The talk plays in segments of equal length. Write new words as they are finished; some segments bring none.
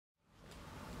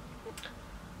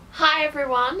Hi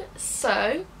everyone,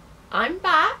 so I'm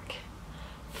back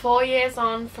 4 years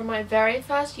on from my very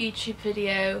first YouTube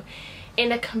video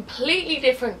in a completely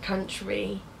different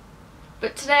country,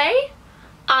 but today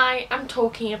I am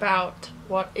talking about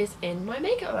what is in my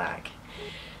makeup bag.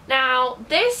 Now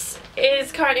this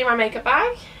is currently my makeup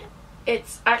bag.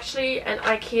 It's actually an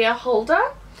IKEA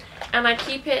holder and I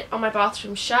keep it on my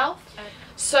bathroom shelf.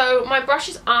 So my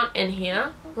brushes aren't in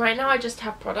here. Right now I just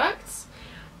have products.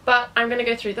 But I'm going to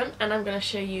go through them and I'm going to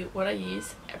show you what I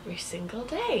use every single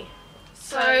day.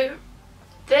 So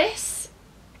this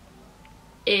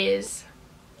is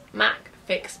MAC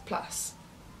Fix Plus.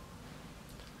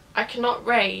 I cannot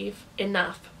rave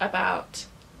enough about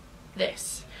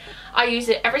this. I use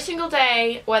it every single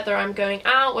day, whether I'm going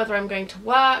out, whether I'm going to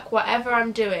work, whatever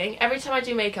I'm doing. Every time I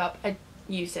do makeup, I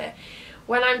use it.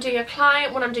 When I'm doing a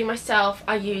client, when I'm doing myself,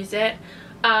 I use it.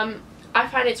 I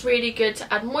find it's really good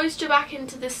to add moisture back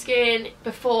into the skin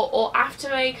before or after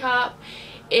makeup.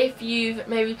 If you've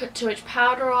maybe put too much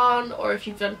powder on, or if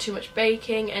you've done too much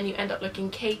baking and you end up looking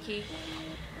cakey.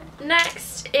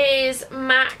 Next is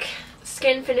MAC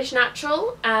Skin Finish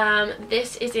Natural.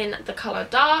 This is in the colour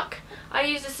Dark. I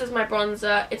use this as my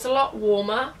bronzer. It's a lot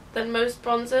warmer than most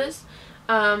bronzers.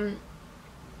 I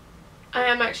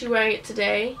am actually wearing it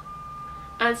today.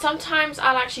 And sometimes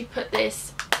I'll actually put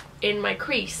this in my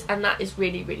crease and that is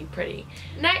really pretty.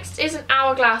 Next is an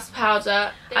Hourglass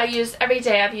powder. I use every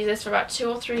day. I've used this for about 2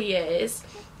 or 3 years.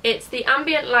 It's the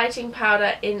Ambient Lighting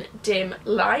Powder in Dim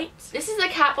Light. This is the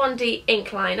Kat Von D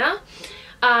ink liner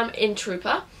in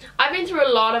Trooper. I've been through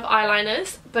a lot of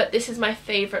eyeliners, but this is my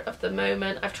favourite of the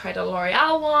moment. I've tried a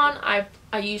L'Oreal one.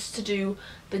 I used to do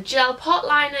the gel pot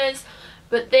liners,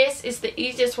 but this is the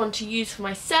easiest one to use for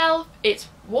myself. It's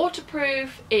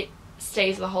waterproof. It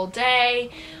stays the whole day.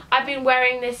 I've been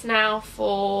wearing this now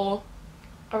for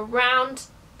around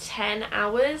 10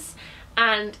 hours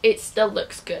and it still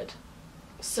looks good.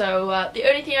 So the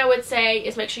only thing I would say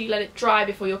is make sure you let it dry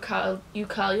before you curl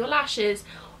your lashes,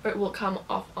 or it will come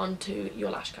off onto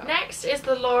your lash curl. Next is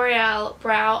the L'Oreal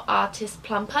Brow Artist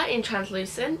Plumper in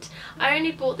Translucent. I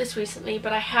only bought this recently,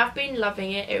 but I have been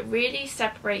loving it. It really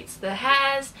separates the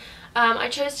hairs. I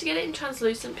chose to get it in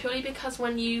translucent purely because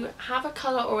when you have a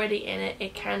colour already in it,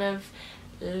 it kind of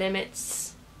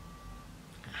limits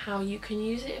how you can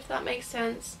use it, if that makes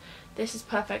sense. This is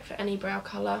perfect for any brow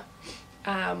colour,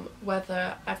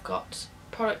 whether I've got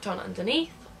product on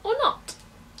underneath or not.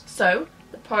 So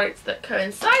the product that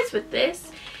coincides with this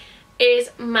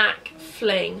is MAC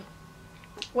Fling.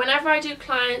 Whenever I do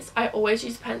clients, I always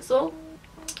use pencil.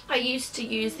 I used to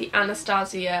use the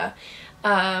Anastasia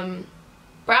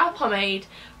brow pomade,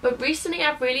 but recently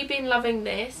I've really been loving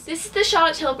this. This is the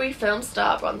Charlotte Tilbury Film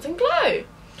Star Bronze and Glow.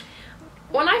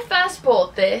 When I first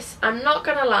bought this, I'm not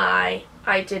gonna lie,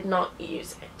 I did not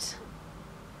use it.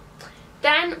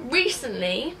 Then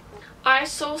recently I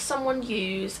saw someone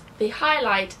use the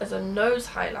highlight as a nose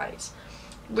highlight.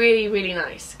 Really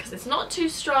nice because it's not too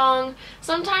strong.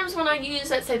 Sometimes when I use,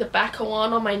 let's say, the Becca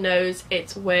one on my nose,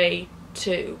 it's way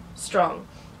too strong.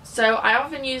 So I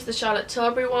often use the Charlotte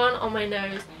Tilbury one on my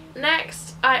nose.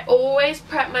 Next, I always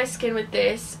prep my skin with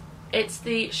this. It's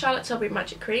the Charlotte Tilbury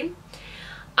Magic Cream.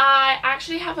 I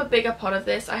actually have a bigger pot of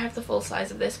this. I have the full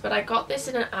size of this, but I got this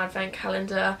in an advent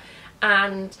calendar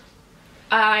and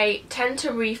I tend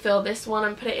to refill this one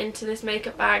and put it into this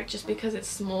makeup bag just because it's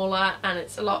smaller and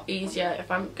it's a lot easier.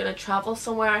 If I'm going to travel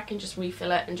somewhere, I can just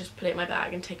refill it and just put it in my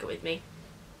bag and take it with me.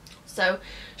 So,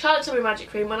 Charlotte Tilbury Magic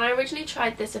Cream, when I originally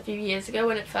tried this a few years ago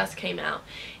when it first came out,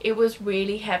 it was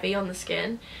really heavy on the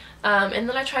skin. And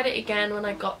then I tried it again when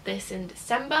I got this in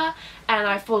December and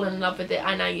I've fallen in love with it.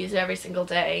 I now use it every single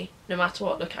day, no matter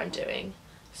what look I'm doing.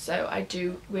 So I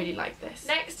do really like this.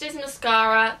 Next is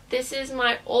mascara. This is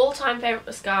my all-time favourite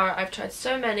mascara. I've tried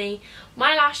so many.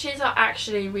 My lashes are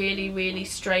actually really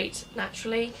straight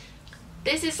naturally.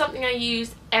 This is something I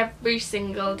use every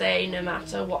single day, no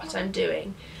matter what I'm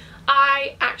doing.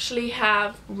 I actually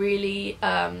have really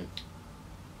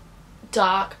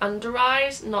dark under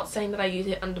eyes. Not saying that I use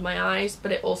it under my eyes,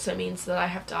 but it also means that I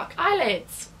have dark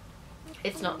eyelids.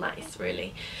 It's not nice,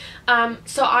 really.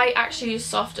 So I actually use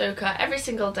soft ochre every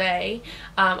single day.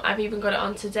 I've even got it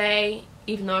on today,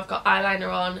 even though I've got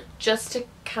eyeliner on, just to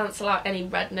cancel out any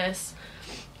redness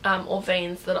or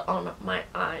veins that are on my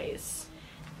eyes.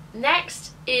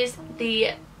 Next is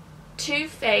the Too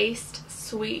Faced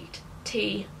Sweet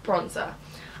Tea Bronzer.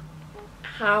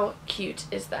 How cute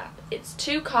is that? It's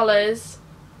 2 colours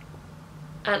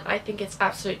and I think it's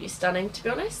absolutely stunning, to be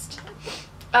honest.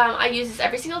 I use this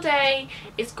every single day.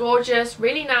 It's gorgeous,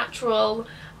 really natural,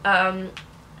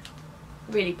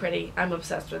 really pretty. I'm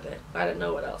obsessed with it. I don't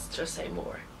know what else to say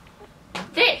more.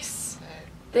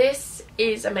 This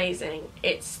is amazing.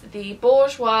 It's the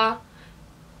Bourjois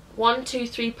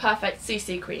 123 Perfect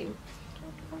CC Cream.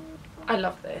 I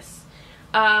love this.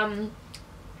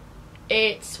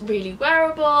 It's really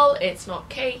wearable, it's not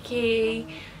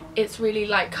cakey, it's really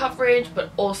light coverage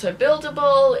but also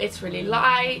buildable, it's really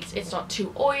light, it's not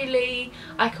too oily.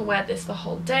 I can wear this the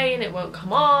whole day and it won't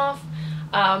come off.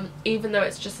 Even though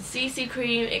it's just a CC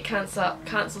cream, it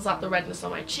cancels out the redness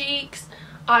on my cheeks.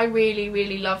 I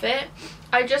really love it.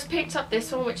 I just picked up this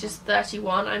one, which is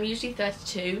 31. I'm usually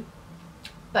 32,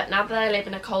 but now that I live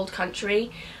in a cold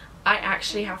country, I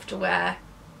actually have to wear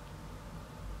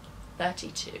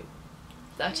 32,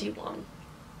 31,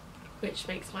 which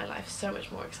makes my life so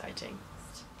much more exciting.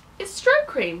 It's Strobe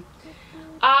cream.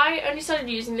 I only started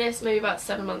using this maybe about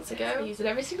 7 months ago. I use it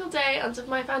every single day under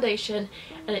my foundation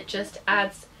and it just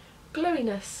adds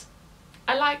glowiness.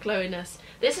 I like glowiness.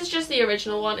 This is just the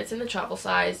original one, it's in the travel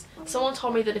size. Someone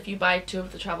told me that if you buy 2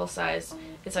 of the travel size,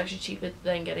 it's actually cheaper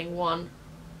than getting 1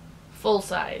 full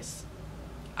size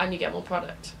and you get more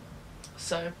product.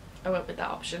 So I went with that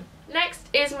option. Next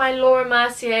is my Laura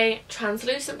Mercier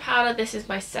translucent powder. This is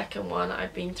my second one.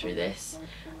 I've been through this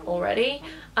already.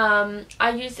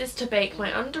 I use this to bake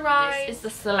my under eyes. This is the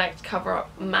Select Cover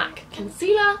Up MAC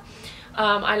concealer.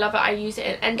 I love it. I use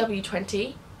it in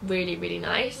NW20. Really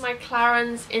nice. My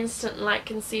Clarins Instant Light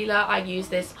Concealer. I use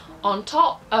this on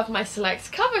top of my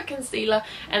Select Cover concealer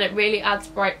and it really adds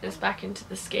brightness back into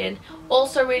the skin.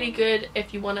 Also really good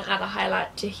if you want to add a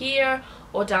highlight to here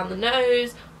or down the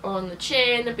nose or on the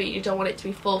chin, but you don't want it to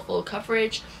be full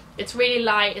coverage. It's really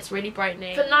light, it's really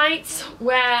brightening. For nights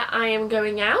where I am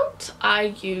going out,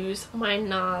 I use my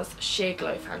Nars Sheer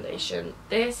Glow foundation.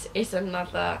 This is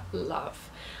another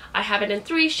love. I have it in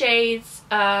 3 shades.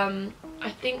 I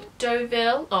think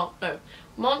Deauville, oh no,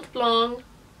 Mont Blanc,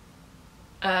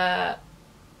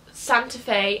 Santa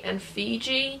Fe and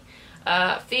Fiji.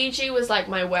 Fiji was like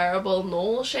my wearable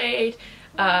normal shade.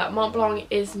 Mont Blanc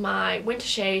is my winter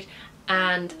shade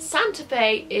and Santa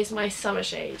Fe is my summer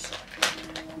shade.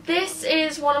 This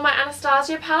is one of my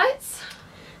Anastasia palettes.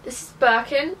 This is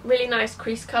Birkin, really nice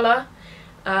crease colour.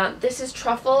 This is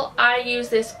Truffle. I use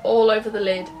this all over the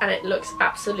lid and it looks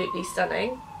absolutely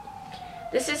stunning.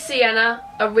 This is Sienna,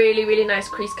 a really nice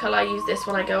crease colour. I use this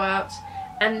when I go out.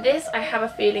 And this, I have a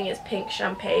feeling, is Pink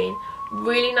Champagne.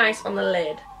 Really nice on the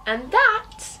lid. And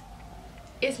that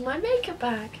is my makeup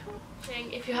bag.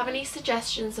 If you have any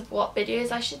suggestions of what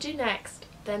videos I should do next,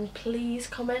 then please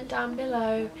comment down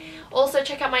below. Also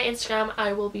check out my Instagram,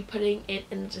 I will be putting it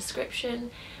in the description.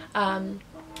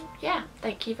 Yeah,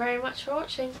 thank you very much for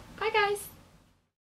watching. Bye guys!